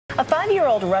A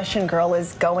 5-year-old Russian girl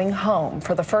is going home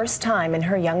for the first time in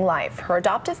her young life. Her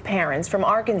adoptive parents from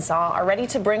Arkansas are ready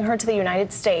to bring her to the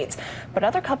United States, but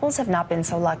other couples have not been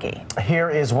so lucky. Here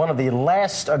is one of the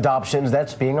last adoptions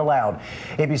that's being allowed.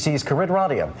 ABC's Kirit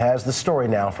Radia has the story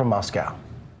now from Moscow.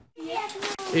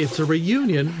 It's a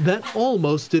reunion that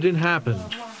almost didn't happen.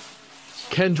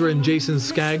 Kendra and Jason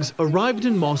Skaggs arrived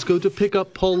in Moscow to pick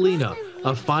up Paulina,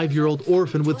 a 5-year-old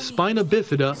orphan with spina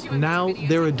bifida, now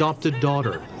their adopted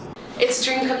daughter. It's a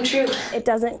dream come true. It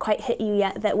doesn't quite hit you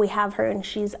yet that we have her and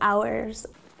she's ours.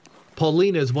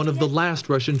 Paulina is one of the last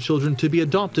Russian children to be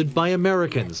adopted by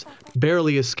Americans,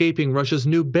 barely escaping Russia's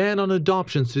new ban on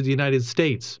adoptions to the United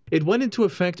States. It went into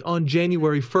effect on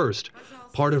January 1st,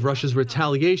 part of Russia's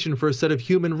retaliation for a set of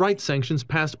human rights sanctions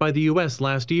passed by the U.S.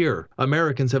 last year.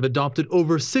 Americans have adopted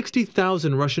over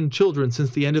 60,000 Russian children since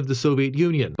the end of the Soviet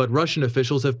Union, but Russian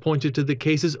officials have pointed to the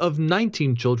cases of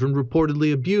 19 children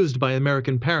reportedly abused by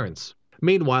American parents.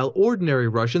 Meanwhile, ordinary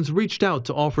Russians reached out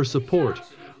to offer support.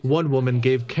 One woman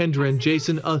gave Kendra and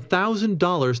Jason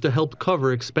 $1,000 to help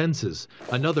cover expenses.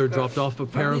 Another dropped off a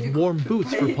pair of warm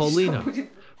boots for Paulina.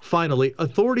 Finally,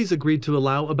 authorities agreed to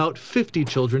allow about 50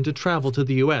 children to travel to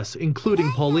the U.S.,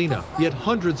 including Paulina. Yet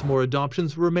hundreds more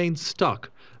adoptions remain stuck.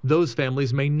 Those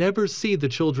families may never see the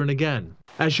children again.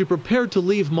 As she prepared to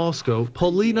leave Moscow,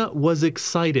 Paulina was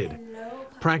excited,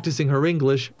 practicing her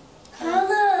English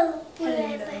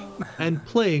and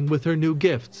playing with her new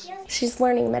gifts. She's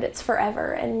learning that it's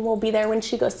forever, and we'll be there when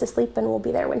she goes to sleep and we'll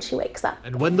be there when she wakes up.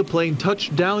 And when the plane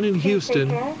touched down in Houston,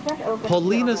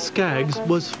 Paulina Skaggs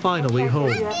was finally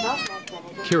home.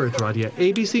 Kirit Radia,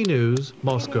 ABC News,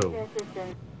 Moscow.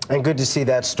 And good to see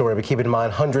that story, but keep in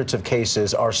mind hundreds of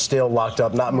cases are still locked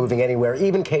up, not moving anywhere,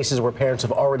 even cases where parents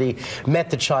have already met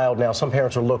the child. Now, some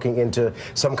parents are looking into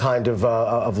some kind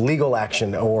of legal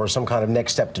action or some kind of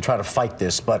next step to try to fight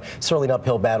this, but certainly an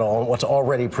uphill battle on what's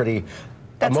already pretty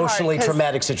emotionally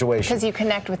traumatic situation. Because you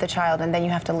connect with the child and then you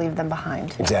have to leave them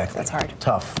behind. Exactly. That's hard.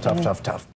 Tough.